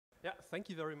Yeah, thank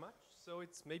you very much. So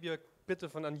it's maybe a bit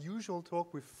of an unusual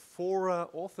talk with four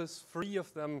authors. Three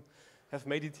of them have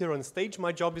made it here on stage.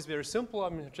 My job is very simple.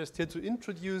 I'm just here to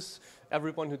introduce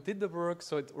everyone who did the work.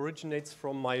 So it originates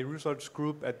from my research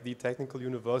group at the Technical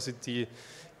University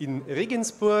in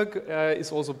Regensburg.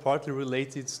 It's also partly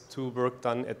related to work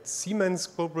done at Siemens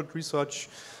Corporate Research.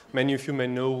 Many of you may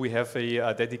know we have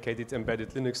a dedicated embedded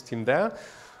Linux team there.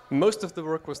 Most of the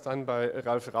work was done by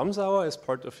Ralf Ramsauer as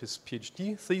part of his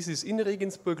PhD thesis in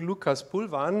Regensburg. Lukas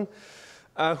Bulwahn,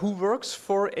 who works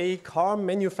for a car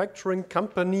manufacturing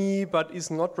company but is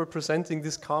not representing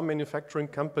this car manufacturing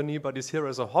company but is here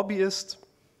as a hobbyist.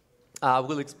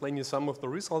 We'll explain you some of the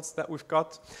results that we've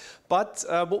got. But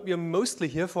what we are mostly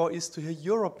here for is to hear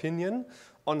your opinion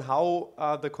on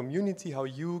how the community, how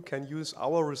you can use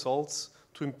our results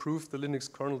to improve the Linux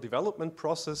kernel development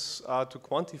process, to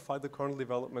quantify the kernel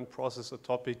development process, a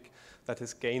topic that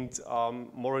has gained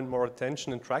more and more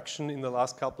attention and traction in the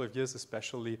last couple of years,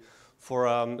 especially for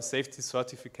safety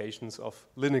certifications of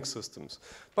Linux systems.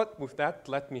 But with that,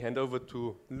 let me hand over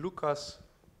to Lukas.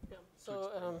 Yeah,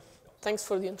 so thanks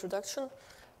for the introduction.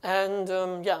 And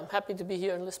yeah, I'm happy to be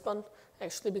here in Lisbon,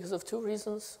 actually because of two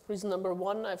reasons. Reason number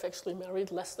one, I've actually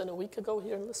married less than a week ago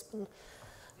here in Lisbon.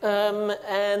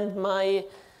 And my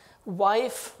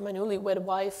wife, my newlywed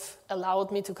wife,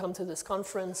 allowed me to come to this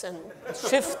conference and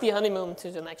shift the honeymoon to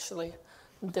an actually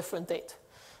different date.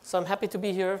 So I'm happy to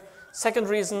be here. Second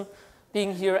reason,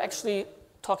 being here, actually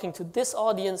talking to this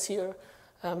audience here,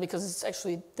 because it's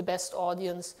actually the best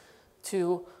audience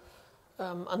to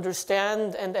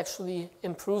understand and actually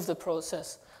improve the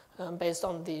process based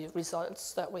on the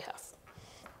results that we have.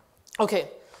 Okay,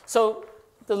 so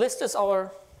the list is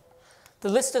our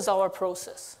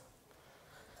process.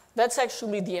 That's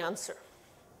actually the answer.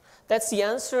 That's the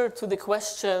answer to the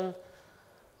question,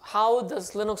 how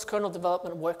does Linux kernel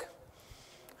development work?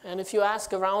 And if you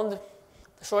ask around,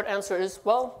 the short answer is,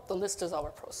 well, the list is our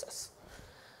process.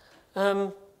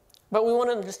 But we want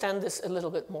to understand this a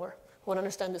little bit more. We want to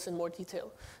understand this in more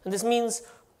detail. And this means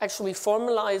actually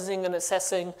formalizing and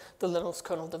assessing the Linux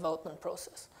kernel development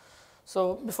process.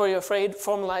 So before you're afraid,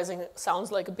 formalizing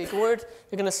sounds like a big word.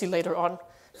 You're going to see later on,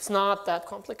 it's not that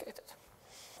complicated.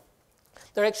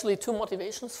 There are actually two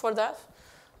motivations for that.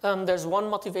 There's one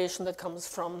motivation that comes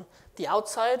from the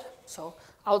outside, so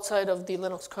outside of the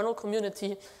Linux kernel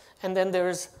community, and then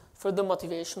there's further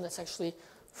motivation that's actually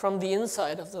from the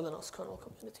inside of the Linux kernel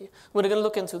community. We're going to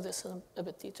look into this in a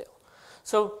bit detail.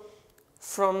 So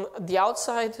from the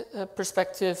outside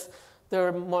perspective, there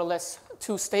are more or less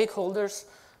two stakeholders.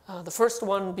 The first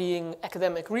one being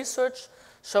academic research,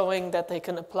 showing that they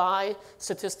can apply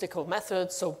statistical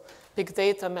methods, so big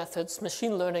data methods,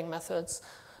 machine learning methods,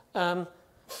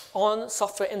 on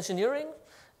software engineering,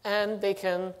 and they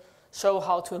can show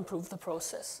how to improve the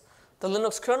process. The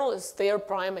Linux kernel is their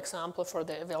prime example for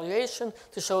their evaluation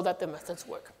to show that the methods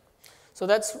work. So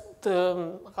that's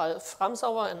the Ralf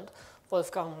Ramsauer and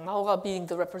Wolfgang Mauerer being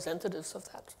the representatives of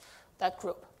that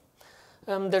group.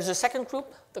 There's a second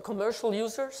group, the commercial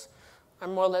users.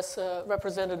 I'm more or less a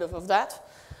representative of that,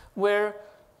 where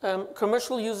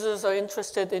commercial users are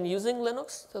interested in using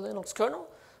Linux, the Linux kernel,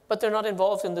 but they're not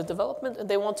involved in the development, and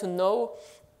they want to know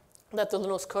that the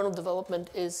Linux kernel development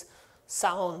is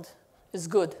sound, is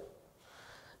good.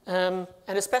 And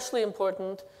especially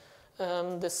important,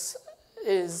 this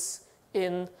is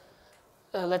in,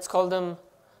 let's call them,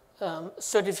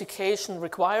 certification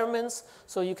requirements.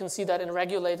 So you can see that in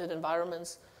regulated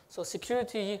environments. So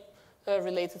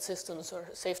security-related systems or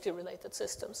safety-related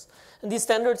systems. And these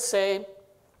standards say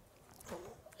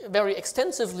very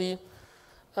extensively,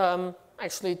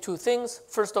 actually two things.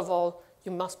 First of all,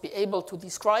 you must be able to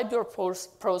describe your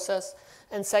process.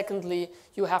 And secondly,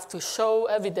 you have to show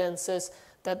evidences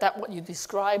that what you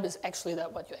describe is actually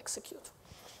what you execute.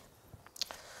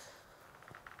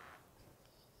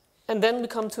 And then we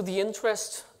come to the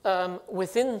interest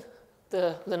within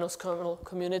the Linux kernel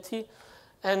community.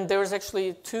 And there's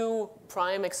actually two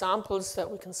prime examples that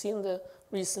we can see in the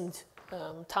recent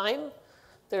time.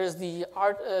 There's the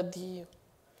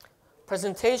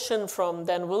presentation from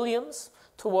Dan Williams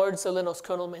towards the Linux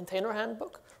kernel maintainer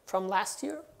handbook from last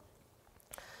year.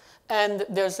 And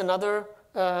there's another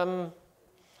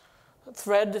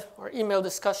thread or email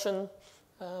discussion,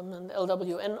 an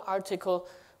LWN article,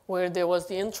 where there was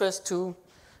the interest to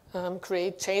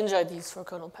create change IDs for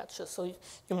kernel patches. So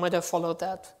you might have followed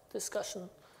that discussion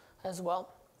as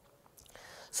well.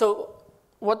 So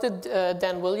what did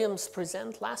Dan Williams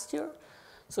present last year?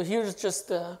 So here's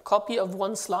just a copy of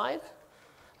one slide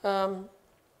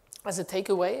as a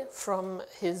takeaway from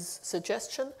his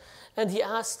suggestion. And he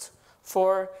asked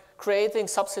for creating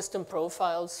subsystem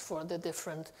profiles for the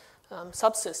different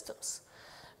subsystems.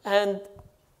 And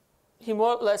he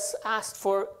more or less asked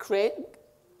for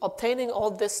obtaining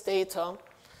all this data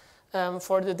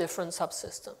for the different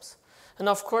subsystems. And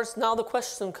of course, now the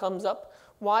question comes up,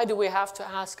 why do we have to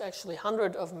ask actually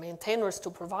hundreds of maintainers to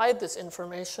provide this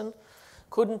information?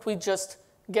 Couldn't we just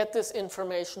get this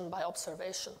information by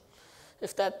observation,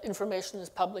 if that information is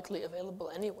publicly available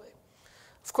anyway?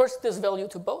 Of course, there's value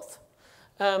to both.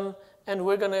 And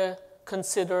we're going to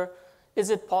consider, is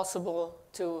it possible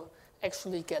to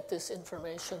actually get this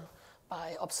information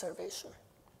by observation?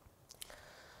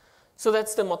 So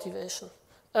that's the motivation.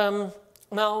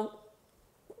 Now,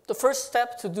 the first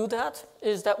step to do that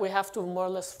is that we have to more or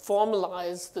less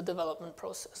formalize the development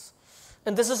process.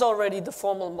 And this is already the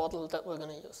formal model that we're going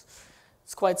to use.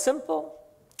 It's quite simple.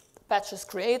 The patch is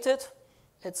created,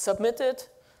 it's submitted,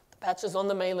 the patch is on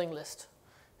the mailing list.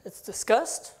 It's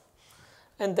discussed,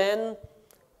 and then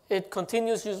it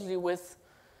continues usually with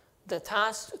the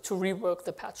task to rework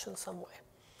the patch in some way.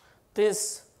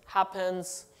 This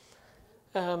happens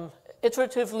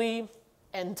iteratively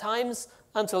n times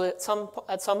until at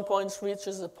some points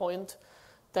reaches a point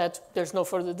that there's no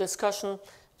further discussion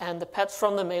and the patch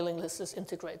from the mailing list is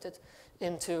integrated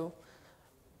into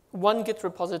one Git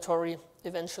repository,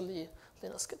 eventually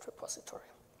Linux Git repository.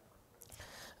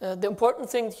 The important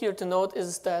thing here to note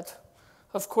is that,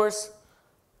 of course,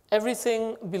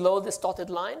 everything below this dotted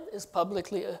line is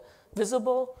publicly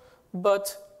visible,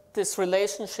 but this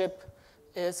relationship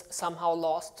is somehow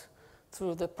lost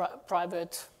through the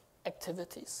private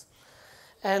activities.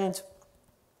 And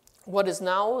what is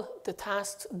now the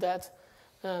task that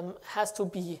has to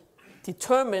be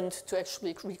determined to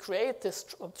actually recreate this,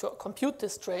 to compute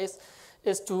this trace,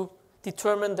 is to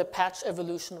determine the patch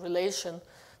evolution relation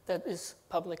that is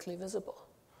publicly visible.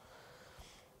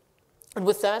 And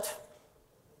with that,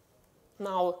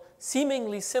 now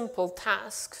seemingly simple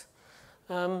task,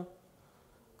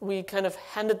 we kind of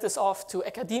handed this off to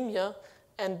academia,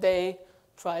 and they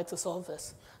tried to solve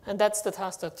this. And that's the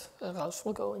task that Ralf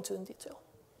will go into in detail.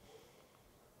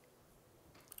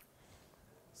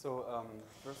 So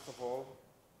first of all,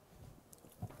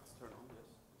 let's turn on, yes,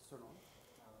 let's turn on.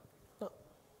 No.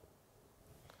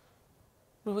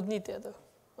 We would need the other.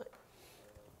 Right.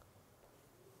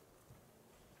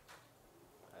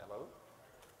 Hello?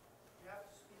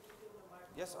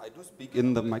 Yes, I do speak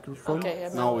in the microphone. Okay,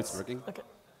 yeah, now it's working. Okay.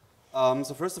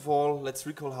 So first of all, let's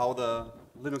recall how the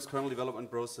Linux kernel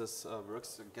development process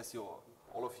works. I guess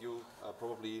all of you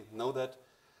probably know that.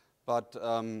 But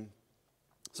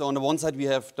so on the one side, we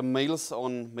have the mails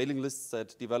on mailing lists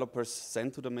that developers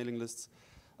send to the mailing lists.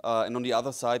 And on the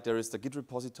other side, there is the Git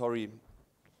repository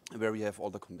where we have all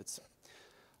the commits.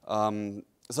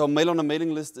 So mail on a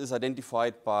mailing list is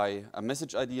identified by a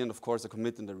message ID, and of course, a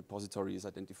commit in the repository is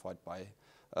identified by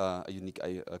a unique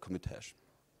commit hash.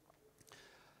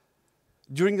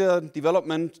 During the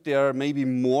development, there may be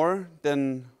more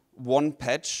than one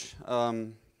patch,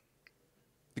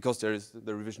 because there is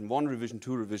the revision 1, revision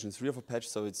 2, revision 3 of a patch,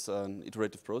 so it's an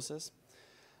iterative process.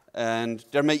 And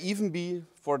there may even be,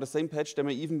 for the same patch, there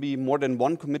may even be more than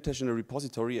one commit hash in a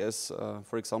repository, as,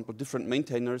 for example, different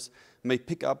maintainers may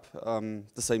pick up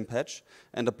the same patch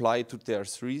and apply it to their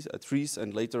trees,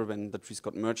 and later when the trees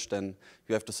got merged, then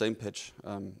you have the same patch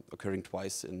occurring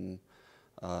twice in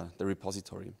the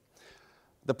repository.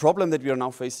 The problem that we are now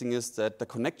facing is that the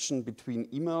connection between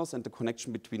emails and the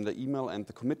connection between the email and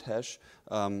the commit hash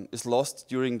is lost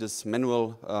during this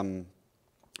manual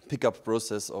pickup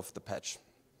process of the patch.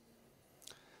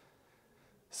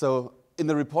 So in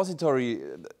the repository,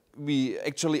 we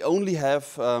actually only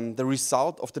have the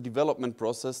result of the development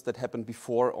process that happened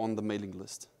before on the mailing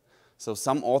list. So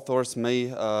some authors may,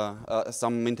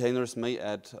 some maintainers may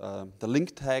add the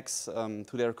link tags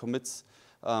to their commits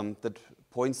that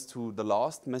points to the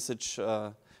last message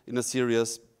in a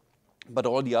series, but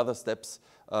all the other steps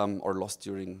are lost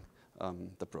during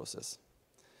the process.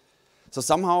 So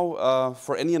somehow,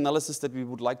 for any analysis that we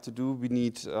would like to do, we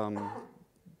need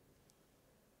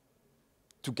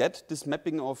to get this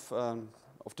mapping of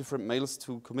different mails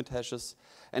to commit hashes,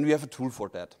 and we have a tool for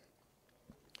that.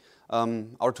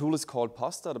 Our tool is called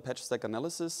PASTA, the patch stack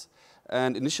analysis,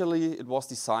 and initially it was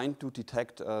designed to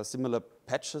detect similar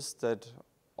patches that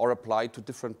are applied to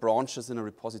different branches in a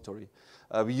repository.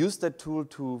 We use that tool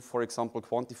to, for example,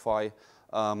 quantify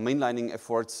mainlining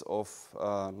efforts of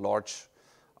large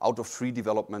out-of-tree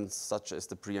developments, such as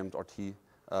the preempt RT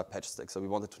patch stack. So we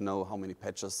wanted to know how many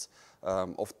patches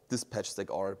of this patch stack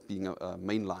are being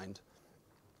mainlined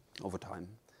over time.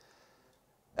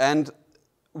 And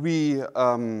we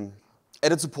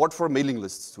added support for mailing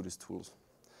lists to these tools,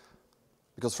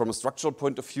 Because from a structural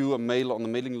point of view, a mail on the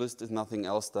mailing list is nothing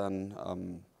else than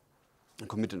a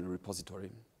commit in a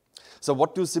repository. So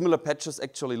what do similar patches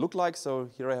actually look like? So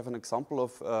here I have an example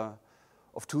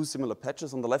of two similar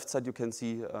patches. On the left side, you can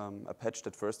see a patch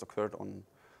that first occurred on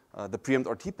the preempt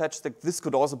RT patch. This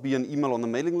could also be an email on the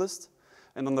mailing list.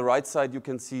 And on the right side, you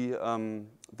can see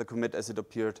the commit as it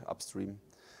appeared upstream.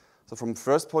 So from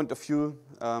first point of view,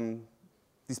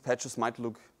 these patches might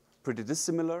look pretty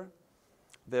dissimilar.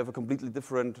 They have a completely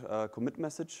different commit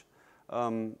message.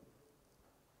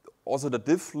 Also, the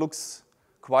diff looks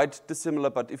quite dissimilar,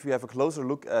 but if we have a closer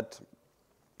look at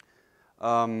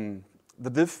the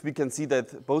diff, we can see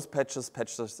that both patches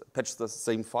patch the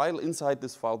same file. Inside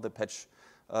this file, they patch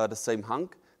the same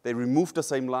hunk. They remove the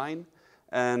same line.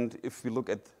 And if we look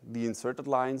at the inserted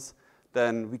lines,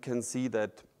 then we can see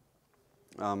that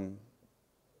from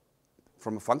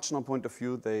a functional point of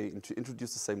view, they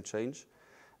introduce the same change.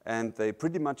 And they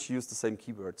pretty much use the same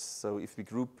keywords. So if we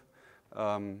group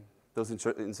those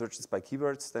insertions by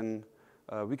keywords, then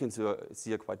we can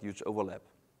see a quite huge overlap.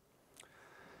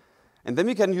 And then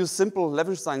we can use simple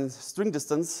Levenshtein string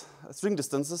distances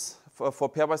for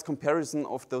pairwise comparison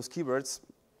of those keywords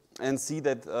and see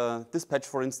that this patch,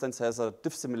 for instance, has a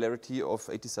diff similarity of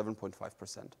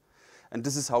 87.5%. And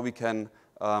this is how we can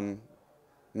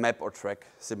map or track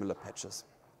similar patches.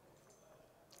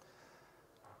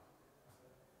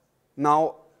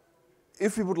 Now,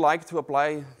 if we would like to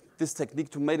apply this technique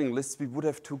to mailing lists, we would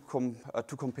have to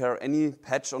compare any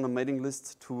patch on a mailing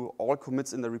list to all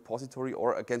commits in the repository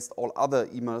or against all other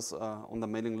emails on the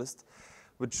mailing list,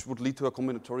 which would lead to a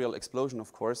combinatorial explosion,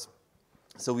 of course.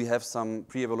 So we have some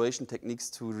pre-evaluation techniques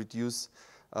to reduce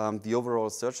the overall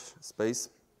search space.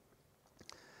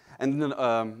 And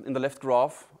in the left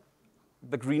graph,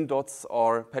 the green dots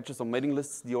are patches on mailing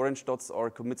lists, the orange dots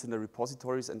are commits in the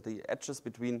repositories, and the edges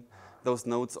between those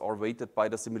nodes are weighted by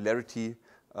the similarity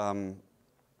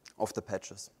of the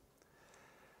patches.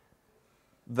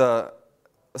 The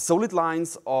solid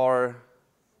lines are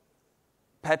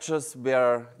patches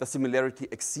where the similarity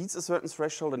exceeds a certain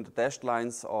threshold, and the dashed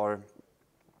lines are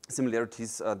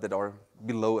similarities that are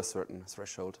below a certain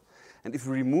threshold. And if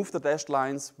we remove the dashed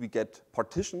lines, we get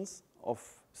partitions of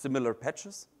similar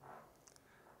patches.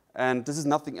 And this is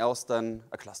nothing else than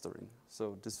a clustering.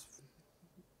 So this,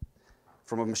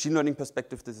 from a machine learning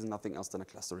perspective, this is nothing else than a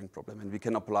clustering problem. And we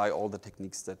can apply all the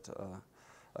techniques that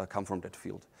come from that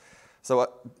field. So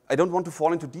I don't want to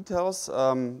fall into details.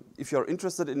 If you're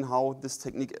interested in how this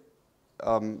technique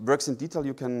works in detail,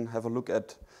 you can have a look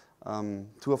at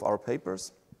 2 of our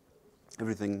papers.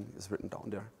 Everything is written down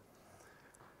there.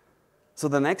 So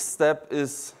the next step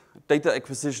is data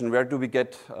acquisition. Where do we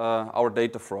get our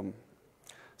data from?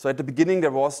 So at the beginning,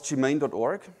 there was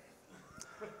gmain.org.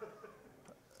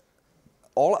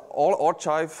 All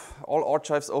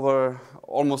archives over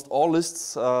almost all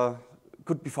lists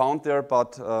could be found there,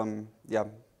 but yeah,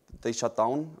 they shut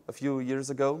down a few years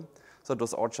ago. So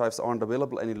those archives aren't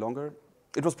available any longer.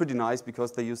 It was pretty nice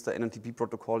because they used the NMTP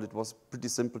protocol. It was pretty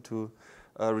simple to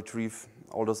retrieve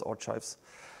all those archives.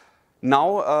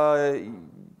 Now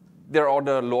there are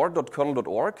the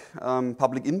lore.kernel.org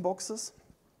public inboxes.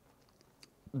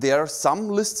 There, some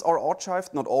lists are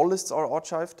archived, not all lists are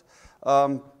archived,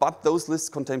 but those lists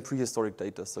contain prehistoric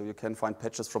data, so you can find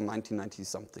patches from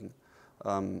 1990-something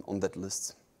on that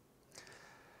list.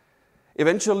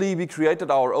 Eventually, we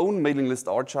created our own mailing list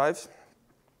archive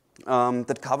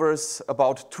that covers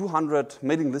about 200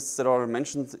 mailing lists that are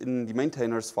mentioned in the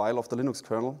maintainers file of the Linux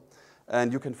kernel,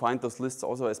 and you can find those lists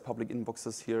also as public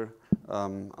inboxes here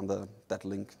under that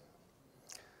link.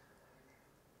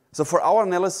 So for our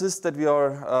analysis that we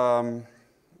are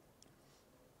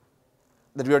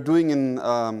doing in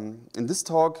this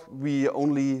talk, we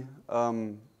only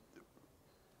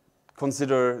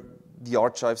consider the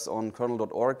archives on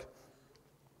kernel.org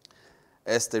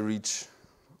as they reach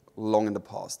long in the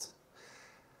past.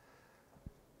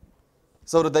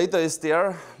 So the data is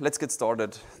there. Let's get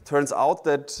started. Turns out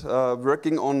that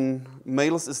working on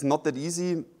mails is not that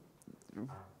easy.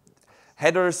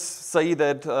 Headers say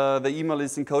that the email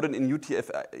is encoded in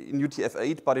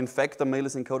UTF-8, but in fact the mail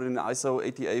is encoded in ISO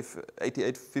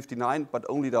 8859, but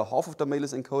only the half of the mail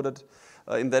is encoded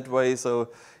in that way. So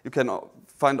you can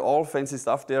find all fancy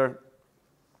stuff there.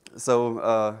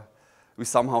 So we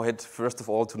somehow had, first of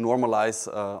all, to normalize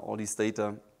all these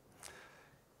data.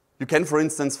 You can, for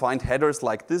instance, find headers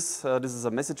like this. This is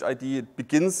a message ID. It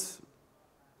begins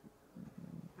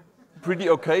pretty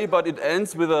okay, but it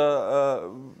ends with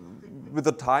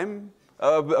a time,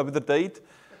 with a date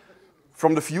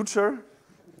from the future.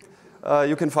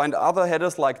 You can find other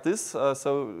headers like this.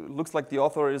 So it looks like the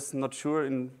author is not sure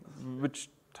in which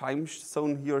time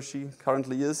zone he or she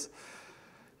currently is,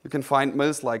 you can find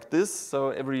mails like this. So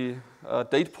every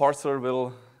date parser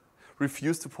will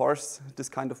refuse to parse this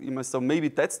kind of email. So maybe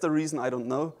that's the reason, I don't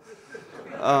know.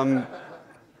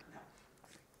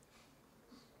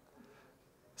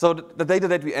 So the data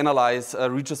that we analyze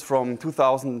reaches from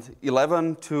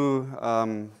 2011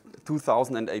 to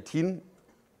 2018.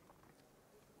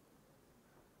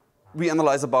 We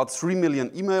analyze about 3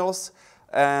 million emails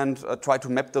and try to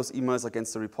map those emails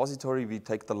against the repository. We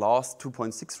take the last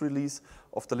 2.6 release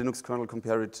of the Linux kernel,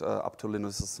 compare it up to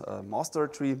Linux's master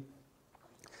tree,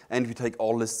 and we take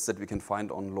all lists that we can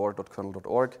find on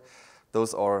lore.kernel.org.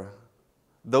 Those are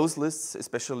those lists,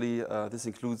 especially this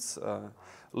includes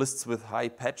lists with high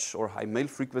patch or high mail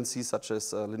frequency, such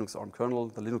as Linux ARM kernel,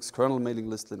 the Linux kernel mailing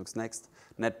list, Linux Next,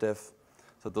 NetDev.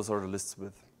 So those are the lists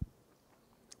with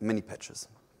many patches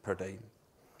per day.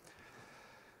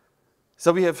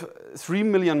 So we have 3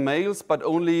 million mails, but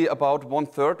only about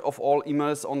 1/3 of all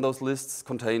emails on those lists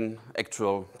contain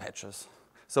actual patches.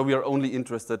 So we are only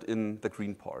interested in the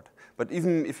green part. But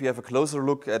even if you have a closer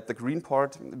look at the green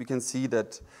part, we can see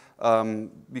that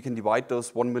we can divide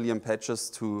those 1 million patches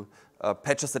to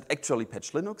patches that actually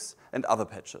patch Linux and other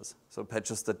patches, so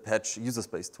patches that patch user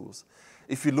space tools.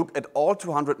 If we look at all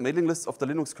 200 mailing lists of the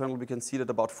Linux kernel, we can see that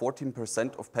about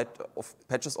 14% of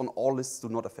patches on all lists do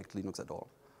not affect Linux at all.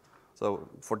 So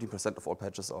 14% of all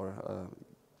patches are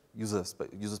user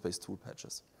space tool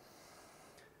patches.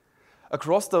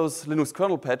 Across those Linux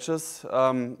kernel patches,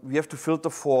 we have to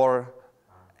filter for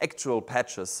actual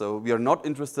patches. So we are not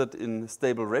interested in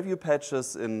stable review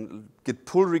patches, in Git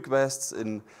pull requests,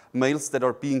 in mails that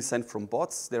are being sent from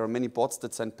bots. There are many bots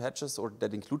that send patches or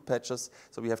that include patches.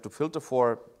 So we have to filter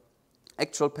for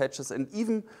actual patches, and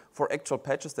even for actual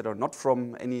patches that are not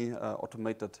from any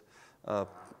automated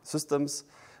systems.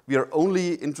 We are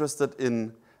only interested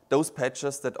in those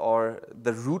patches that are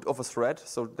the root of a thread,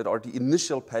 so that are the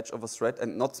initial patch of a thread,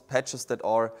 and not patches that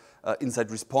are inside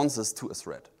responses to a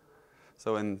thread.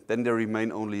 So, and then there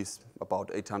remain only about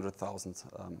 800,000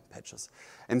 patches.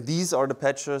 And these are the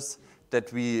patches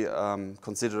that we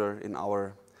consider in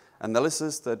our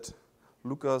analysis that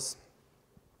Lukas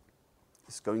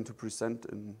is going to present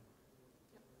in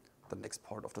the next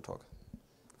part of the talk.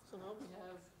 So now we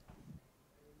have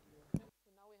the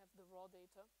raw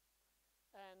data,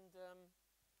 and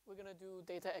we're going to do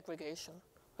data aggregation,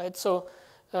 right? So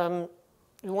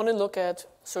we want to look at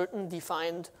certain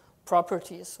defined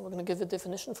properties. So we're going to give a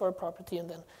definition for a property and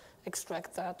then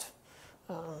extract that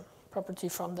property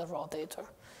from the raw data.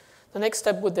 The next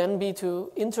step would then be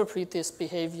to interpret this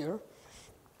behavior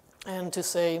and to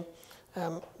say,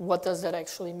 what does that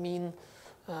actually mean?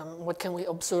 What can we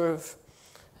observe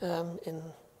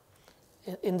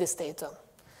in this data?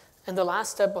 And the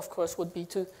last step, of course, would be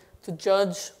to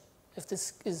judge if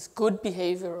this is good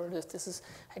behavior or if this is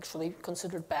actually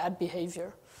considered bad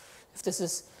behavior, if this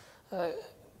is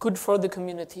good for the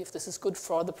community, if this is good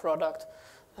for the product,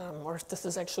 or if this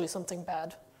is actually something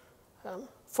bad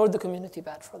for the community,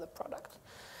 bad for the product.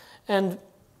 And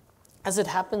as it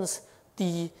happens,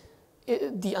 the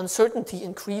uncertainty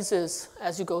increases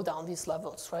as you go down these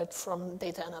levels, right, from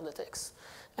data analytics.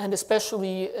 And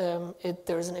especially,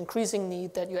 there's an increasing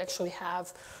need that you actually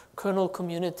have kernel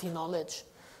community knowledge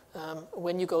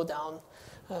when you go down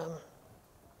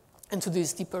into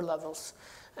these deeper levels.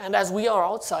 And as we are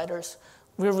outsiders,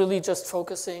 we're really just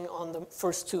focusing on the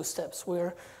first two steps.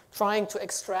 We're trying to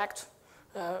extract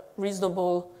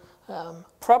reasonable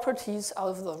properties out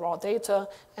of the raw data,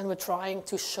 and we're trying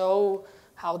to show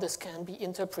how this can be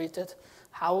interpreted,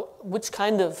 which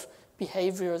kind of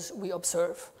behaviors we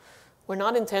observe. We're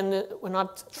not intending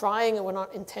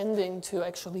to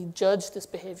actually judge this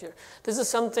behavior. This is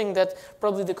something that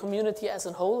probably the community as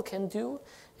a whole can do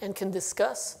and can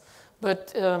discuss,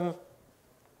 but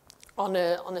on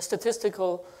a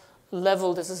statistical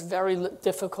level, this is very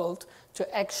difficult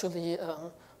to actually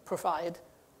provide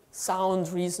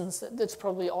sound reasons. That's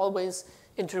probably always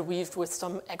interweaved with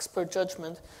some expert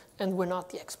judgment, and we're not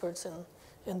the experts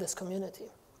in this community.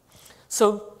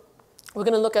 So we're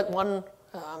going to look at one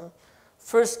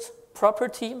first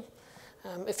property.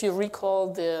 If you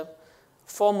recall the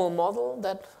formal model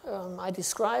that I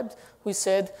described, we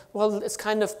said, well, it's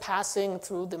kind of passing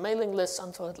through the mailing list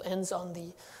until it ends on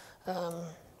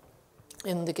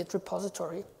in the Git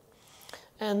repository.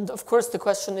 And of course, the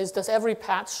question is, does every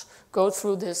patch go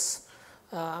through this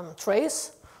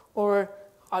trace, or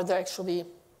are there actually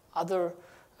other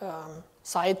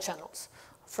side channels?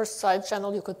 First side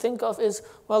channel you could think of is,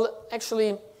 well,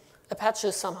 actually, a patch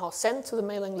is somehow sent to the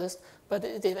mailing list, but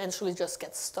it eventually just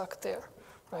gets stuck there,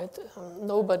 right?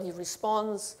 Nobody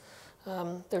responds.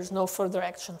 There's no further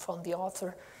action from the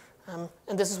author.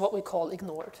 And this is what we call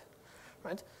ignored,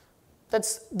 right?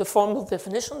 That's the formal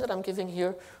definition that I'm giving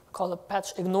here. We call a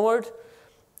patch ignored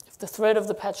if the thread of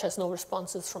the patch has no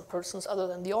responses from persons other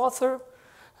than the author.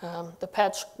 The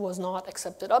patch was not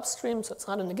accepted upstream, so it's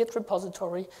not in the Git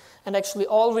repository. And actually,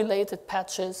 all related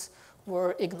patches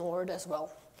were ignored as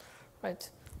well, right?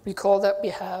 Recall that we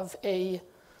have a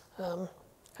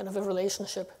kind of a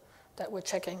relationship that we're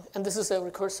checking. And this is a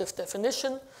recursive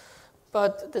definition,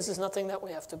 but this is nothing that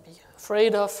we have to be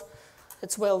afraid of.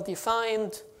 It's well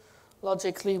defined.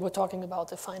 Logically, we're talking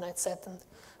about a finite set,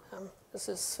 and this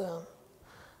is,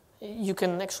 you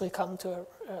can actually come to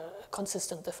a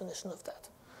consistent definition of that.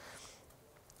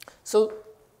 So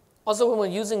also when we're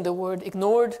using the word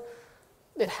ignored,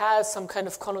 it has some kind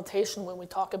of connotation when we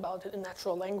talk about it in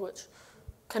natural language.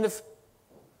 Kind of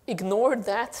ignored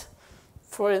that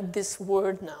for this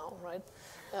word now, right?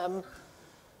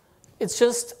 It's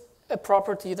just a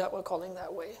property that we're calling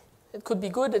that way. It could be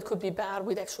good, it could be bad.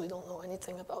 We actually don't know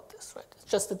anything about this, right? It's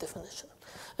just a definition.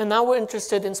 And now we're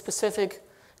interested in specific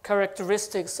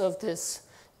characteristics of this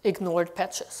ignored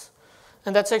patches.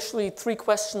 And that's actually 3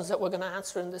 questions that we're going to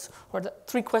answer in this, or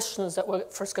 3 questions that we're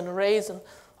first going to raise and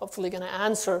hopefully going to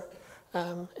answer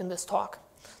in this talk.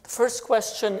 The first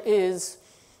question is,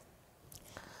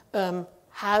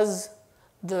 has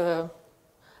the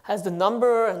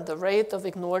number and the rate of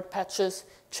ignored patches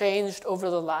changed over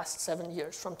the last 7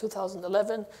 years, from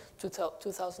 2011 to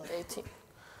 2018,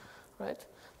 right?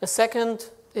 The second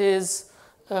is,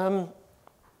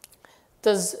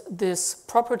 does this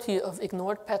property of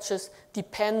ignored patches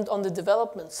depend on the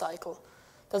development cycle?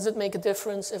 Does it make a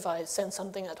difference if I send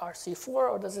something at RC4,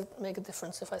 or does it make a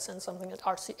difference if I send something at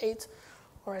RC8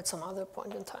 or at some other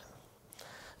point in time?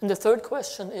 And the third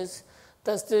question is,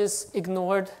 does this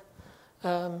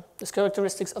this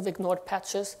characteristics of ignored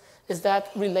patches, is that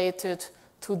related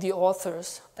to the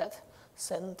authors that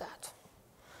send that,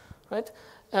 right?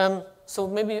 So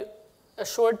maybe a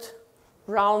short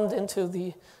round into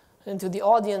the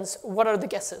audience. What are the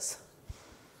guesses?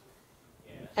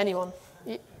 Yeah. Anyone?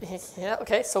 Yeah,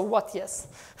 okay, so what, yes?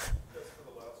 Yes for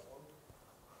the last one.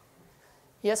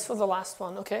 Yes for the last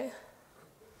one, okay.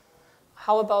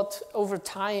 How about over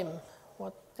time?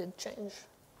 What did change?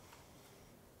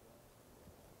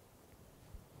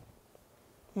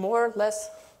 More, less?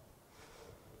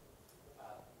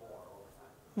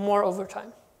 More over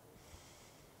time.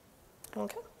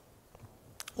 Okay.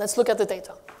 Let's look at the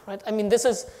data, right? I mean, this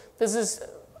is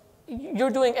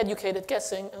you're doing educated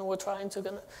guessing, and we're trying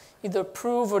to either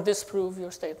prove or disprove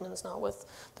your statements now with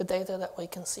the data that we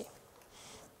can see.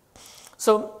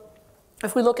 So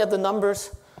if we look at the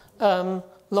numbers,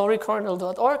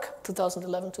 lorikernel.org,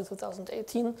 2011 to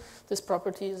 2018, this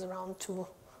property is around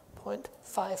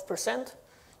 2.5%.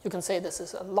 You can say this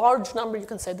is a large number. You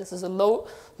can say this is a low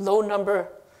number.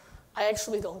 I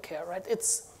actually don't care, right?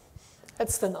 It's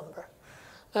the number.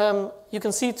 You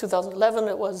can see 2011,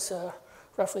 it was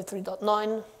roughly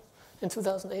 3.9. In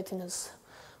 2018 is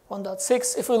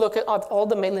 1.6. If we look at all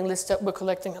the mailing lists that we're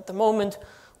collecting at the moment,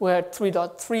 we're at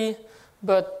 3.3.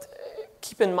 But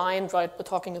keep in mind, right, we're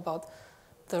talking about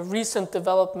the recent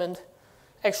development.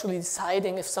 Actually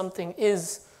deciding if something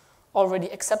is already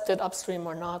accepted upstream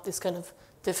or not is kind of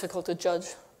difficult to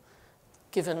judge,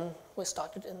 given we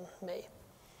started in May.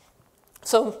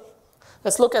 So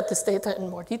let's look at this data in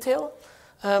more detail.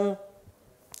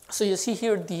 So you see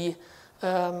here the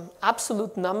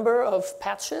absolute number of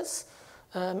patches.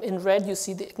 In red, you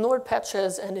see the ignored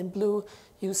patches, and in blue,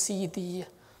 you see the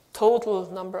total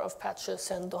number of patches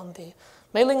sent on the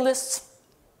mailing lists.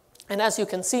 And as you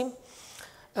can see,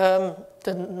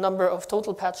 the number of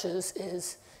total patches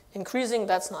is increasing.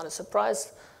 That's not a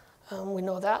surprise. We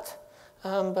know that.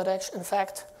 But actually, in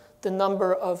fact, the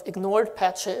number of ignored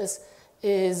patches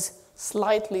is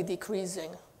slightly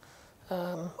decreasing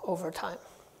over time.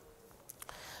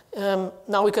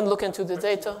 Now we can look into the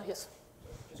data. Yes.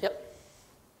 Yep.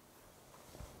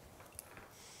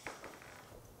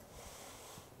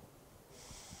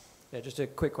 Yeah, just a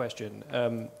quick question.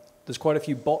 There's quite a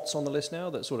few bots on the list now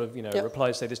that sort of, Yep.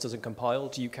 replies say this doesn't compile.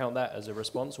 Do you count that as a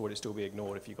response, or would it still be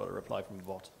ignored if you got a reply from a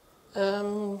bot?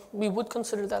 We would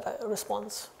consider that a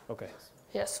response. Okay.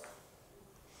 Yes.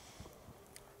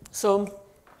 So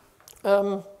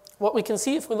what we can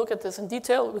see if we look at this in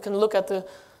detail, we can look at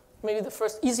maybe the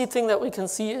first easy thing that we can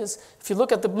see is if you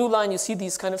look at the blue line, you see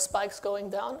these kind of spikes going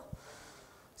down.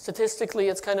 Statistically,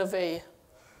 it's kind of a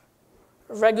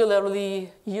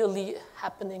regularly, yearly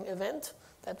happening event.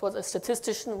 That's what a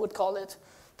statistician would call it.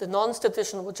 The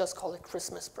non-statistician would just call it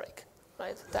Christmas break,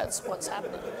 right? That's what's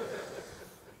happening.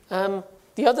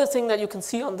 The other thing that you can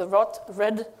see on the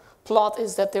red plot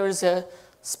is that there is a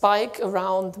spike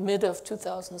around mid of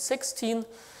 2016,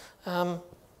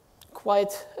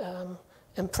 quite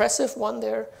impressive one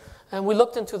there. And we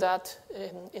looked into that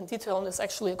in detail, and it's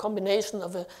actually a combination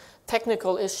of a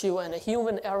technical issue and a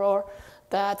human error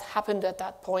that happened at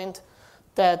that point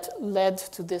that led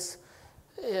to this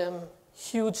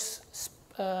huge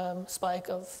spike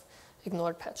of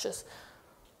ignored patches.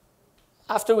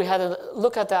 After we had a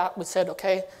look at that, we said,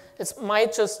 okay, it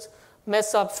might just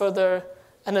mess up further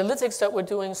analytics that we're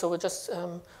doing, so we're just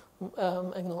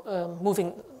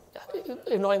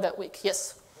ignoring that week.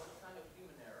 Yes? What kind of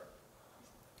human error?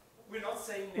 We're not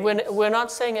saying names. We're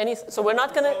not saying anything. So we're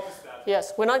not going to,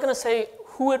 yes, we're not going to say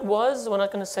who it was. We're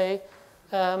not going to say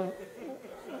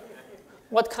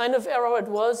what kind of error it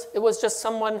was. It was just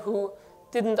someone who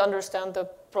didn't understand the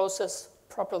process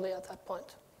properly at that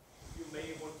point. You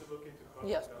may want to look into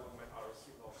Yeah. development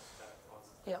RSU of that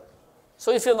concept. Yeah.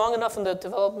 So if you're long enough in the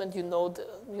development, you know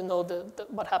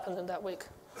what happened in that week.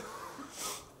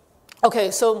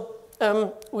 Okay, so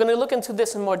we're going to look into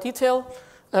this in more detail.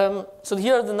 So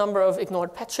here are the number of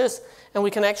ignored patches, and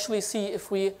we can actually see if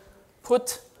we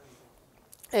put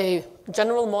a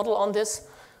general model on this,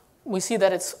 we see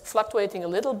that it's fluctuating a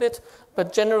little bit,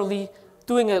 but generally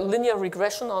doing a linear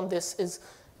regression on this is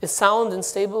sound and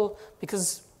stable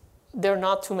because there are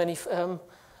not too many,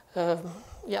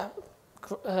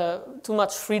 too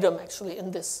much freedom actually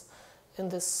in this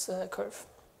curve.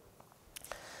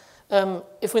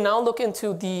 If we now look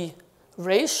into the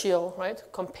ratio, right,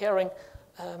 comparing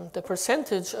the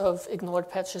percentage of ignored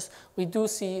patches, we do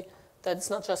see that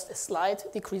it's not just a slight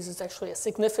decrease, it's actually a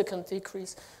significant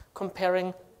decrease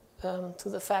comparing to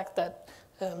the fact that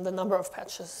the number of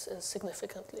patches is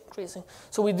significantly increasing.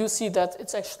 So we do see that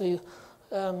it's actually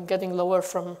getting lower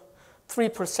from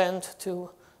 3% to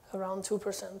around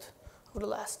 2% over the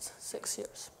last 6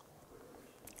 years.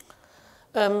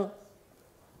 The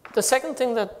second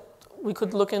thing that we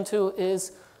could look into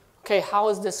is, okay, how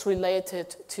is this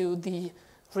related to the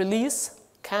release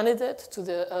candidate, to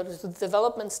the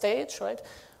development stage, right?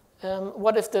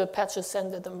 What if the patch is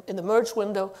sent in the merge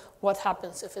window? What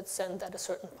happens if it's sent at a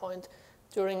certain point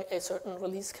during a certain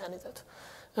release candidate?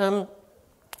 The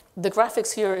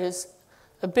graphics here is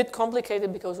a bit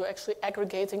complicated because we're actually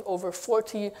aggregating over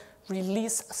 40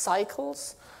 release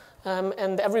cycles,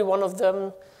 and every one of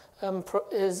them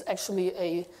is actually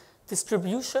a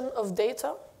distribution of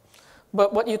data.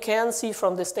 But what you can see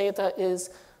from this data is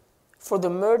for the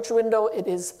merge window, it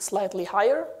is slightly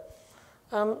higher,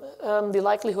 the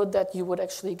likelihood that you would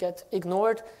actually get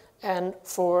ignored. And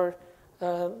for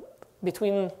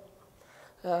between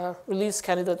release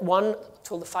candidate 1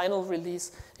 till the final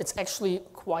release, it's actually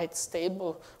quite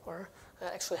stable, or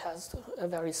actually has a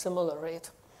very similar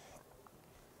rate.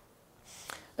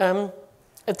 A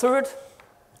third,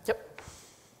 yep.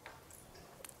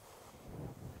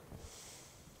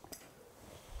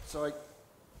 So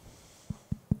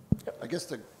I guess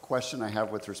the question I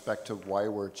have with respect to why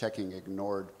we're checking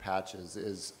ignored patches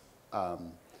is,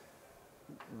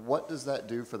 what does that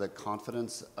do for the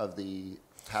confidence of the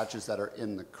patches that are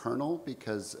in the kernel?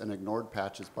 Because an ignored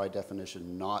patch is by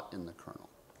definition not in the kernel.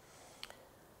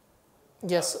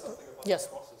 Yes, yes.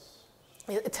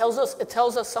 It tells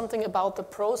us something about the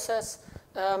process.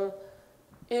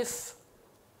 If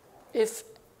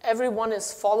everyone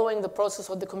is following the process,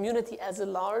 or the community as a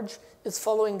large is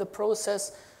following the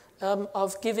process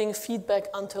of giving feedback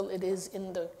until it is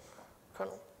in the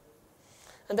kernel.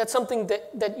 And that's something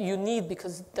that you need,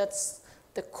 because that's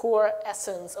the core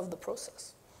essence of the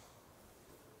process.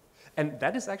 And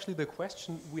that is actually the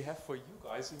question we have for you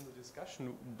guys in the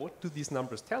discussion. What do these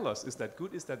numbers tell us? Is that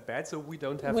good? Is that bad? So we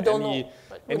don't have any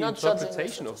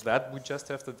interpretation of that. We just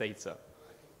have the data.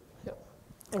 Yeah.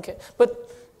 Okay.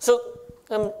 But so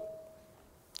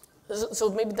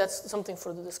maybe that's something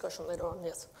for the discussion later on.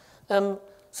 Yes.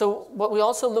 So what we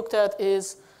also looked at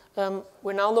is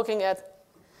we're now looking at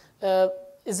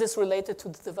is this related to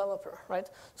the developer, right?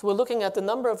 So we're looking at the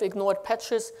number of ignored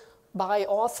patches by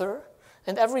author.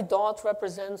 And every dot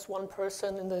represents one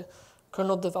person in the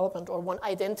kernel development, or one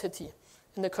identity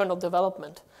in the kernel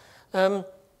development. And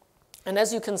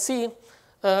as you can see,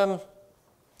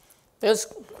 there's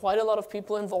quite a lot of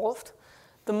people involved.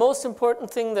 The most important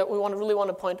thing that we really want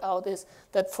to point out is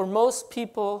that for most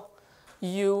people,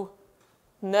 you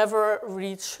never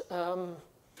reach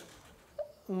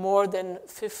more than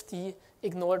 50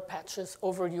 ignored patches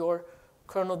over your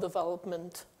kernel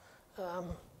development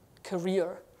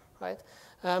career. Right?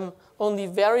 Only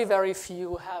very, very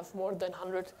few have more than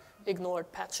 100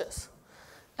 ignored patches.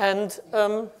 And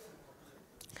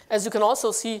as you can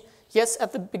also see, yes,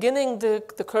 at the beginning,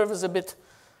 the curve is a bit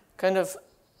kind of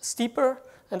steeper,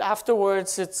 and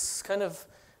afterwards it's kind of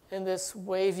in this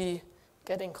wavy,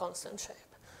 getting constant shape.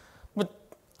 But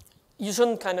you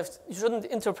shouldn't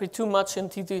interpret too much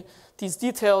into these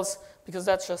details, because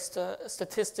that's just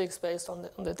statistics based on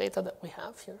the data that we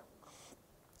have here.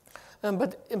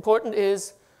 But important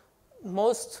is,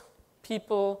 most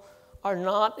people are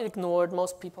not ignored.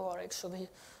 Most people are actually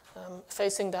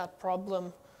facing that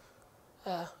problem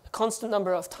a constant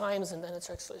number of times, and then it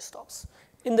actually stops,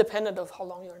 independent of how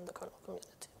long you're in the kernel community.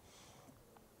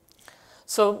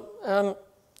 So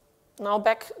now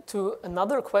back to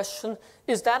another question.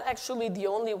 Is that actually the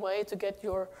only way to get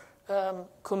your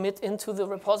commit into the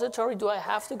repository? Do I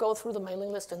have to go through the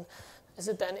mailing list, and is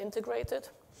it then integrated?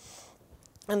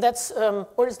 And that's,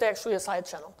 or is there actually a side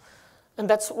channel? And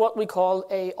that's what we call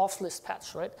a off-list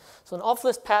patch, right? So an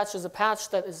off-list patch is a patch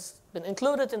that has been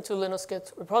included into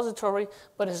LinuxGit repository,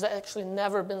 but has actually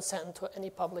never been sent to any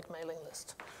public mailing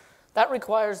list. That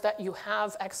requires that you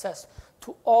have access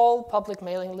to all public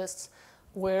mailing lists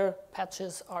where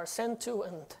patches are sent to,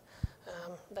 and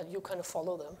that you kind of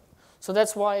follow them. So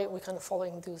that's why we're kind of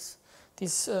following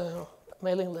these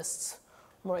mailing lists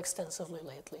more extensively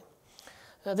lately.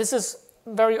 This is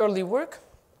very early work,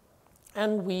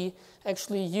 and we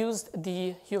actually used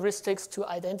the heuristics to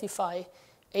identify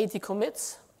 80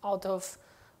 commits out of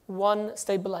one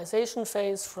stabilization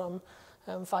phase from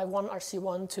 5.1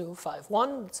 RC1 to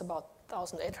 5.1. It's about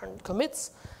 1,800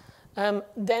 commits.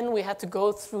 Then we had to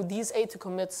go through these 80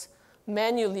 commits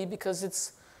manually, because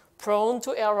it's prone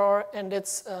to error, and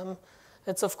it's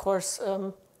of course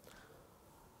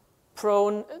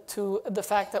prone to the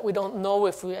fact that we don't know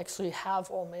if we actually have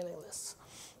all mailing lists.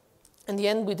 In the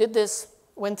end, we did this,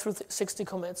 went through 60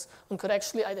 commits, and could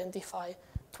actually identify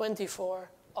 24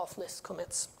 off-list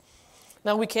commits.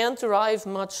 Now, we can't derive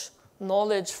much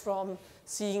knowledge from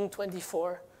seeing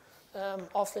 24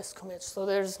 off-list commits, so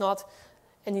there's not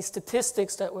any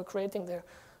statistics that we're creating there.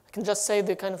 I can just say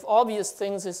the kind of obvious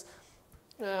things is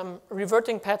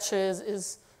reverting patches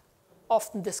is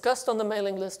often discussed on the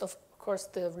mailing list. Of course,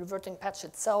 the reverting patch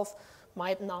itself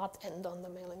might not end on the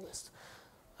mailing list.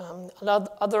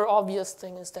 Another obvious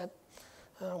thing is that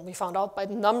we found out by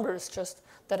the numbers just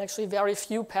that actually very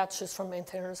few patches from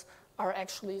maintainers are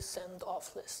actually sent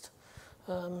off list.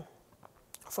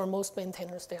 For most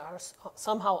maintainers, they are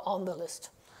somehow on the list.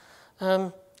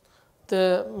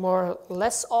 The more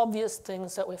less obvious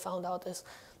things that we found out is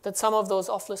that some of those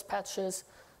off-list patches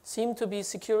seem to be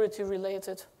security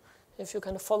related if you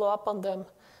kind of follow up on them.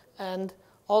 And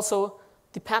also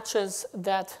the patches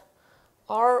that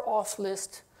are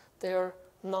off-list, they're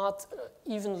not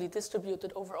evenly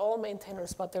distributed over all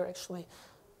maintainers, but they're actually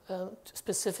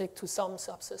specific to some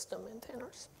subsystem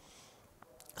maintainers.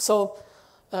 So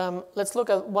let's look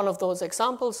at one of those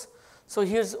examples. So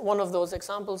here's one of those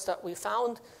examples that we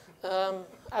found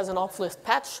as an off-list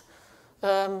patch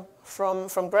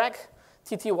from Greg.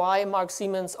 TTY Mark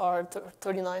Siemens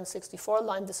R3964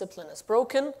 line discipline is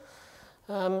broken.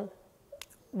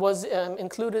 Was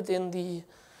included in the,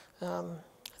 I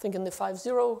think in the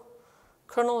 5.0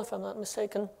 kernel, if I'm not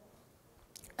mistaken.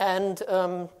 And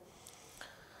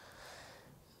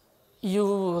you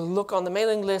look on the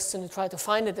mailing list and you try to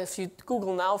find it. If you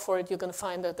Google now for it, you're going to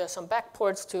find that there's some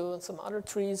backports to some other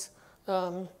trees.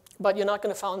 But you're not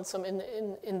going to find some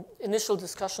initial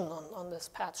discussion on this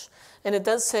patch. And it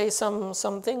does say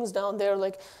some things down there,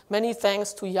 like many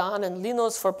thanks to Jan and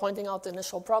Linus for pointing out the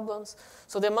initial problems.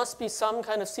 So there must be some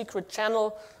kind of secret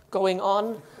channel going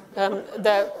on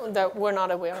that we're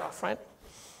not aware of, right?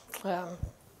 Yeah.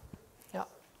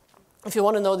 If you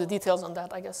want to know the details on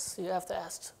that, I guess you have to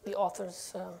ask the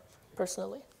authors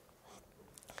personally.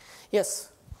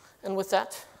 Yes, and with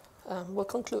that, we'll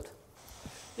conclude.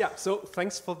 Yeah, so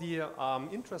thanks for the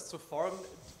interest so far.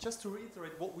 Just to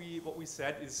reiterate what we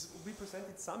said is we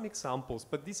presented some examples,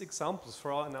 but these examples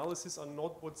for our analysis are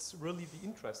not what's really the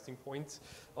interesting point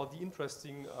or the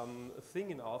interesting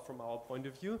thing from our point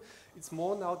of view. It's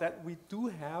more now that we do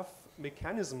have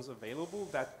mechanisms available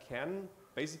that can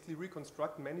basically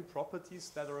reconstruct many properties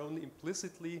that are only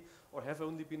implicitly or have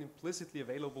only been implicitly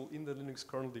available in the Linux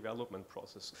kernel development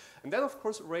process. And that, of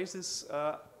course, raises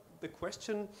the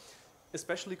question,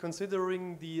 especially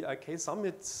considering the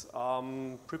K-Summit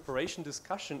preparation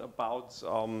discussion about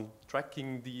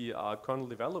tracking the kernel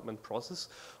development process,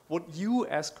 what you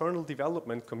as kernel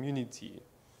development community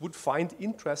would find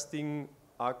interesting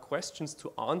questions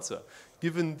to answer,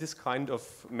 given this kind of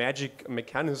magic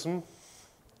mechanism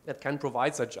that can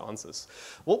provide such answers.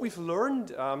 What we've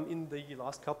learned in the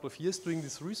last couple of years doing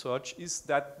this research is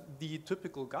that the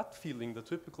typical gut feeling, the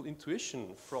typical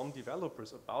intuition from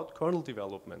developers about kernel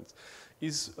development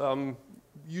is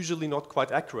usually not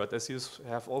quite accurate, as you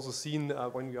have also seen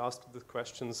when we asked the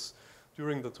questions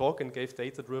during the talk and gave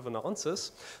data-driven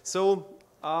answers. So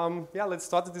yeah, let's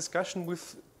start the discussion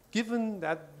with, given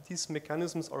that these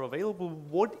mechanisms are available,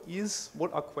 what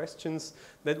are questions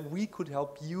that we could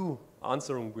help you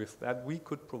answering with, that we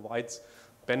could provide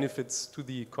benefits to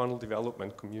the kernel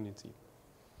development community?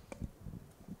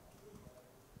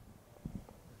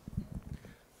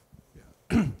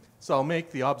 So I'll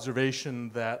make the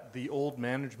observation that the old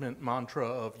management mantra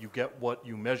of you get what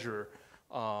you measure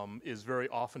is very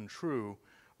often true.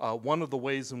 One of the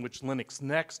ways in which Linux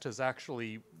Next has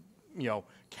actually,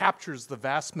 captures the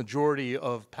vast majority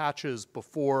of patches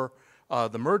before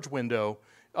the merge window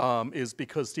is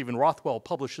because Stephen Rothwell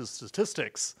publishes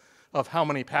statistics of how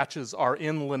many patches are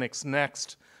in Linux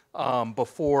Next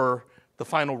before the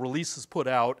final release is put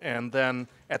out, and then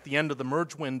at the end of the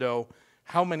merge window,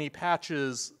 how many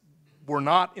patches were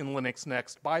not in Linux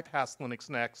Next, bypassed Linux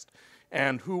Next,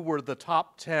 and who were the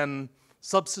top 10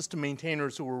 subsystem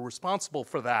maintainers who were responsible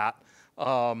for that,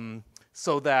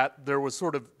 so that there was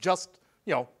sort of just,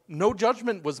 no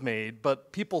judgment was made,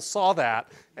 but people saw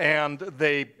that, and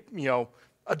they,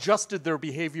 adjusted their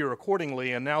behavior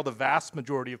accordingly, and now the vast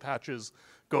majority of patches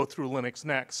go through Linux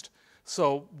Next.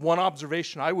 So one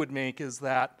observation I would make is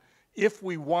that if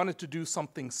we wanted to do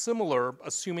something similar,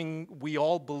 assuming we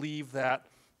all believe that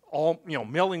all,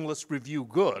 mailing list review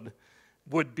good,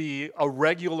 would be a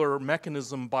regular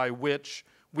mechanism by which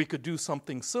we could do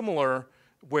something similar,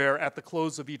 where at the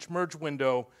close of each merge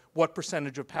window, what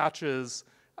percentage of patches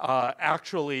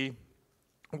actually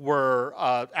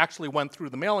went through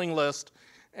the mailing list.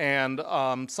 And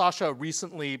Sasha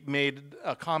recently made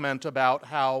a comment about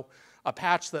how a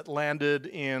patch that landed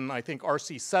in, I think,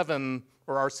 RC7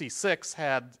 or RC6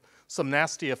 had some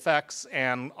nasty effects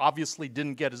and obviously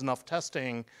didn't get enough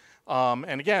testing.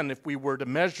 And again, if we were to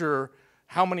measure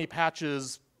how many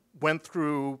patches went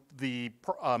through the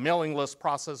mailing list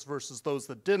process versus those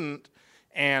that didn't,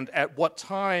 and at what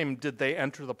time did they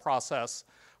enter the process,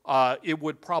 it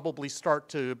would probably start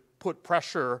to put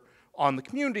pressure on the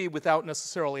community without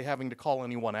necessarily having to call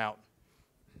anyone out.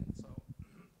 So.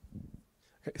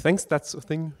 Okay, thanks, that's a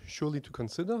thing surely to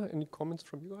consider. Any comments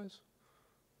from you guys?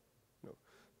 No.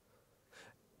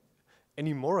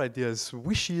 Any more ideas,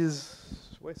 wishes?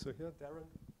 Wait, so here, Darren.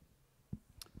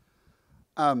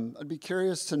 I'd be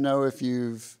curious to know if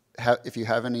you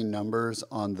have any numbers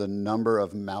on the number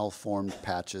of malformed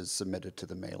patches submitted to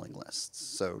the mailing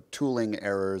lists. So tooling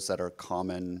errors that are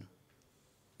common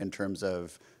in terms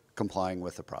of complying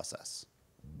with the process.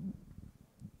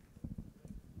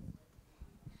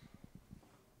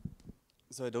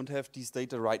 So I don't have these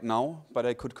data right now, but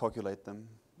I could calculate them.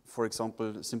 For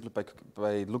example, simply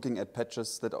by looking at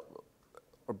patches that,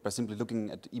 or by simply looking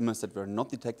at emails that were not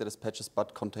detected as patches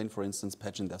but contain, for instance,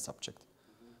 patch in their subject.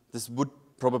 This would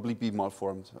probably be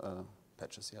malformed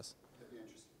patches, yes. That'd be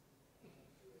interesting.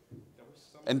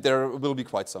 And there will be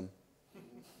quite some.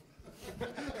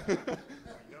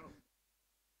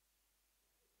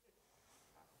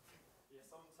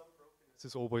 This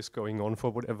is always going on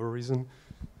for whatever reason.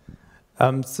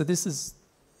 So this is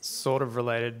sort of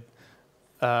related.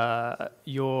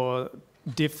 Your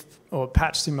diff or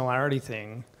patch similarity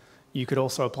thing, you could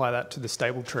also apply that to the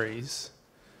stable trees.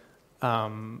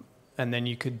 And then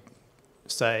you could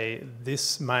say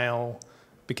this mail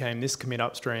became this commit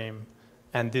upstream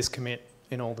and this commit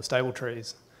in all the stable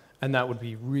trees. And that would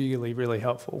be really, really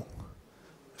helpful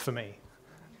for me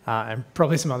and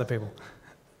probably some other people.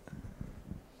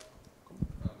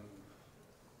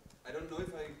 I don't know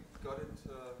if I got it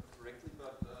correctly,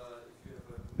 but if you have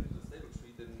a commit in a stable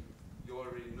tree, then you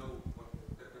already know what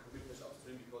the commit message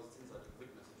upstream because it's inside the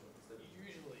commit message of the stable tree.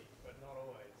 Usually, but not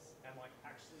always. And like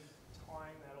actually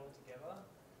tying that all together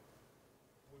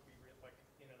would be like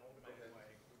in an automated way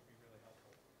would be really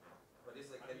helpful. But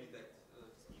this can be that.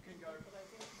 You can go. But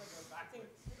I think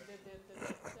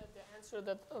the answer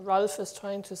that Ralf is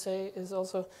trying to say is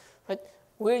also, right,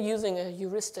 we're using a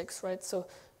heuristics, right? So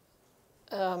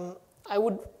I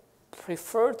would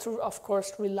prefer to, of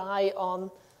course, rely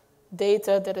on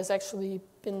data that has actually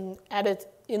been added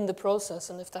in the process.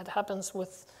 And if that happens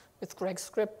with Greg's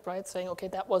script, right, saying, okay,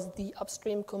 that was the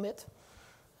upstream commit,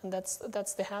 and that's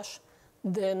the hash,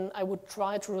 then I would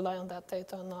try to rely on that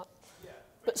data and not. Yeah.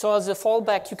 But so as a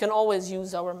fallback, you can always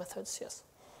use our methods, yes.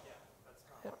 Yeah,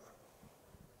 that's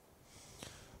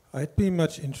right. I'd be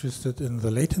much interested in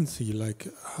the latency, like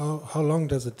how long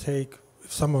does it take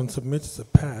if someone submits a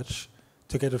patch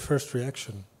to get a first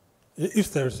reaction,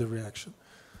 if there's a reaction.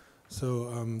 So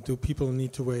do people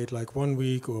need to wait like 1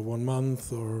 week or 1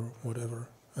 month or whatever?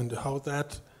 And how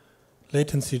that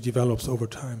latency develops over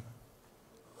time.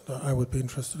 I would be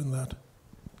interested in that.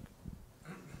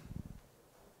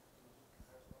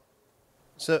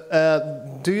 So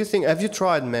do you think, have you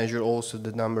tried measure also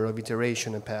the number of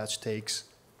iteration a patch takes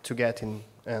to get in,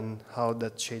 and how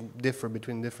that differ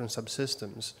between different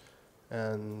subsystems,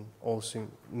 and also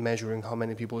measuring how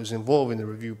many people is involved in the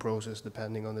review process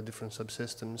depending on the different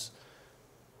subsystems?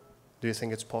 Do you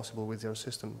think it's possible with your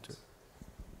system to?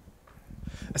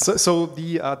 So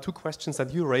the two questions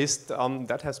that you raised,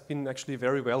 that has been actually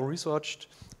very well researched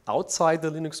outside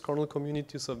the Linux kernel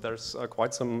community, so there's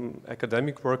quite some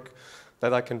academic work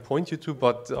that I can point you to,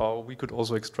 but we could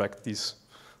also extract these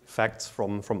facts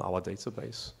from our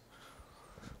database.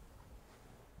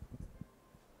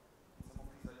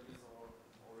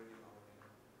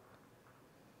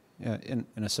 Yeah,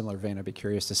 in a similar vein, I'd be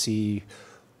curious to see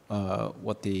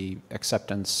what the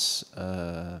acceptance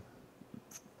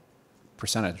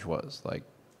percentage was. Like,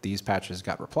 these patches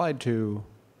got replied to,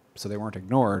 so they weren't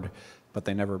ignored, but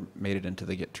they never made it into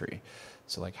the Git tree.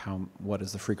 So like, what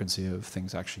is the frequency of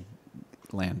things actually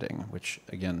landing, which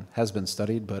again has been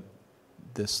studied, but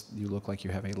you look like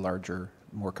you have a larger,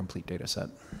 more complete data set.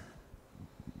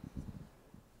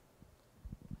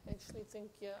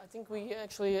 I think we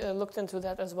actually looked into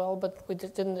that as well, but we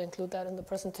didn't include that in the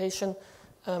presentation.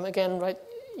 Again, right,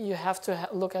 you have to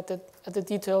look at the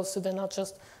details, so they're not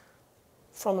just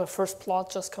from a first plot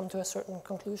just come to a certain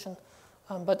conclusion.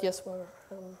 But yes,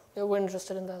 we're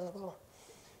interested in that as well.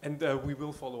 And we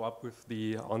will follow up with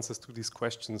the answers to these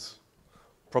questions,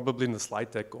 probably in the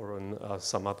slide deck or in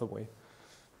some other way.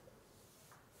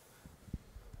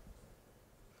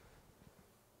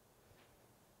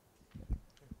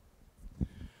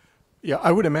 Yeah,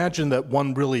 I would imagine that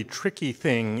one really tricky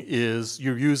thing is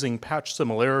you're using patch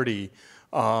similarity,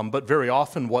 but very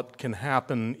often what can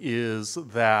happen is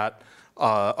that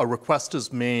a request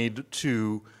is made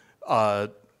to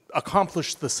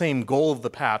accomplish the same goal of the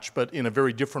patch, but in a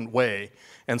very different way.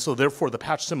 And so therefore the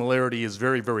patch similarity is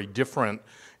very, very different.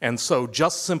 And so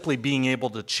just simply being able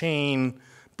to chain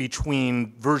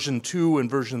between version 2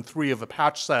 and version 3 of a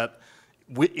patch set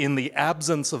in the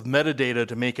absence of metadata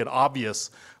to make it obvious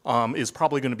is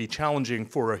probably going to be challenging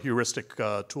for a heuristic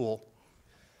tool.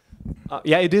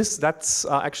 Yeah, it is. That's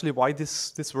actually why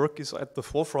this work is at the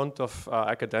forefront of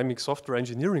academic software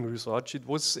engineering research. It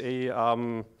was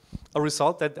a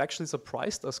result that actually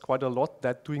surprised us quite a lot,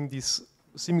 that doing these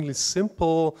seemingly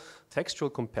simple textual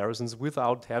comparisons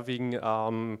without having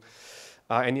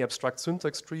any abstract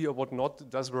syntax tree or whatnot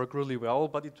does work really well.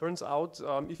 But it turns out,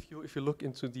 if you look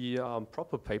into the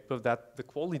proper paper, that the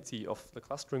quality of the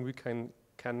clustering we can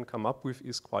come up with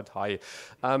is quite high.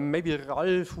 Maybe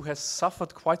Ralf, who has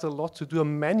suffered quite a lot to do a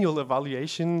manual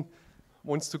evaluation,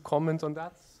 wants to comment on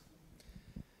that?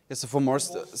 Yeah, so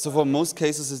for most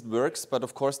cases it works, but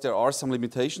of course there are some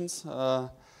limitations,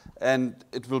 and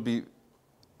it will be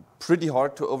pretty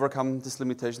hard to overcome these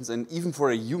limitations, and even for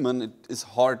a human it is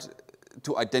hard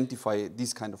to identify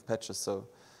these kind of patches. So.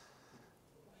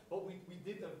 Well, we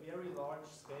did a very large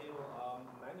scale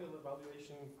manual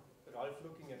evaluation, Ralf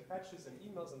looking at patches and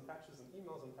emails and patches and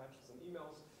emails and patches and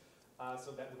emails,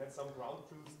 so that we had some ground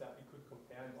truths that we could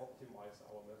compare and optimize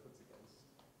our methods against.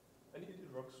 And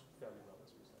it works fairly well,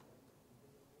 as we said.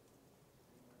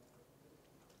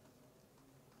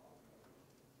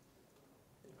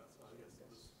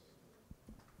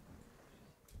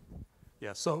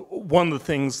 Yeah, so one of the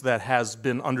things that has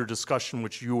been under discussion,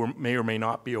 which you may or may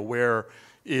not be aware,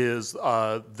 is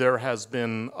there has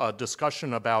been a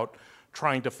discussion about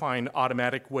trying to find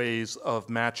automatic ways of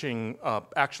matching,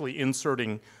 actually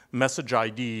inserting message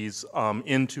IDs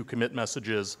into commit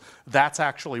messages. That's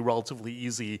actually relatively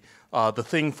easy. The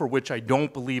thing for which I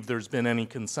don't believe there's been any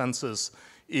consensus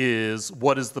is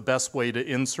what is the best way to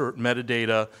insert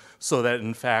metadata so that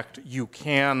in fact you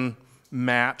can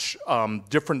match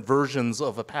different versions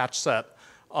of a patch set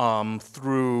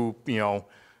through,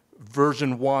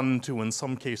 version 1 to, in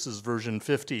some cases, version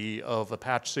 50 of a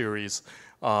patch series.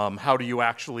 How do you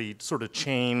actually sort of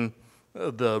chain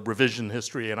the revision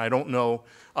history? And I don't know,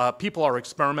 people are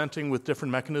experimenting with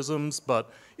different mechanisms,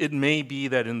 but it may be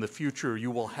that in the future you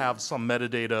will have some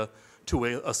metadata to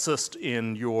assist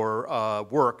in your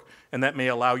work, and that may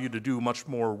allow you to do much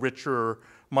more richer,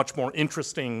 much more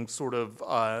interesting sort of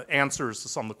answers to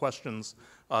some of the questions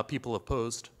people have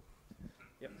posed.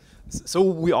 Yeah. So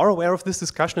we are aware of this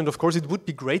discussion, and of course it would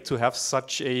be great to have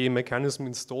such a mechanism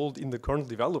installed in the kernel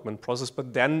development process,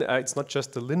 but then it's not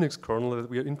just the Linux kernel that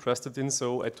we are interested in,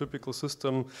 so a typical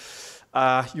system,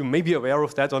 you may be aware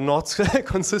of that or not,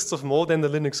 consists of more than the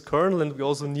Linux kernel, and we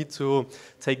also need to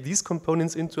take these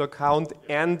components into account,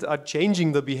 and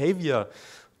changing the behavior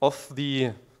of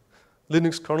the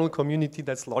Linux kernel community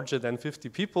that's larger than 50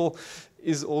 people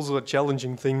is also a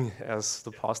challenging thing, as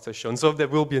the past has shown. So there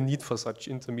will be a need for such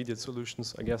intermediate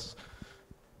solutions, I guess.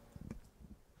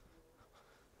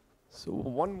 So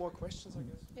one more question, I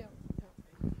guess? Yeah.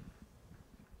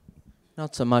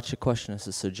 Not so much a question as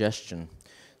a suggestion.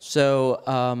 So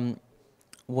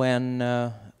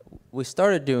when we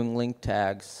started doing link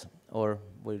tags, or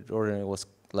it was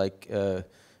like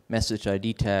message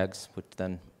ID tags, which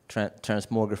then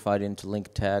transmogrified into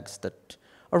link tags that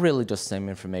are really just same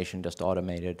information, just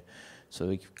automated. So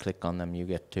you click on them, you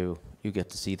get to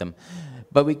see them.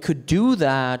 But we could do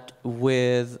that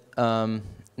with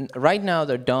right now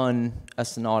they're done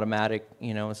as an automatic,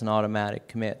 as an automatic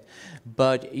commit.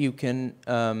 But you can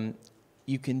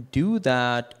do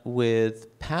that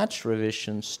with patch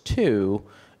revisions too,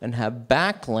 and have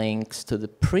backlinks to the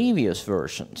previous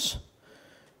versions.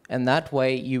 And that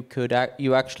way you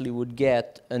actually would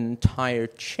get an entire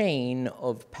chain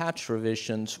of patch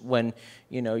revisions when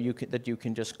that you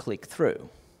can just click through,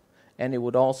 and it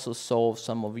would also solve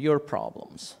some of your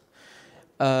problems.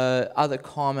 Other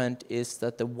comment is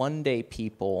that the one-day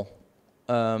people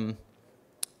or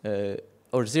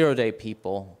zero-day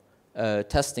people,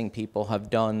 testing people, have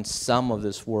done some of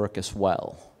this work as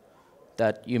well.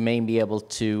 That you may be able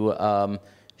to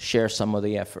share some of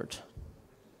the effort.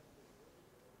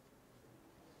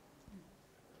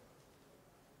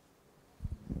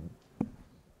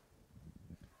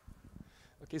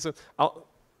 Okay, so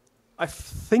I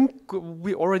think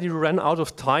we already ran out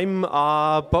of time,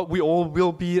 but we all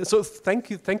will be. So thank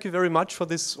you very much for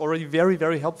this already very,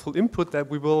 very helpful input that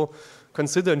we will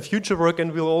consider in future work,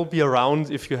 and we'll all be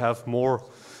around if you have more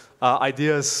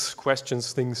ideas,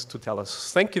 questions, things to tell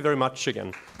us. Thank you very much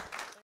again.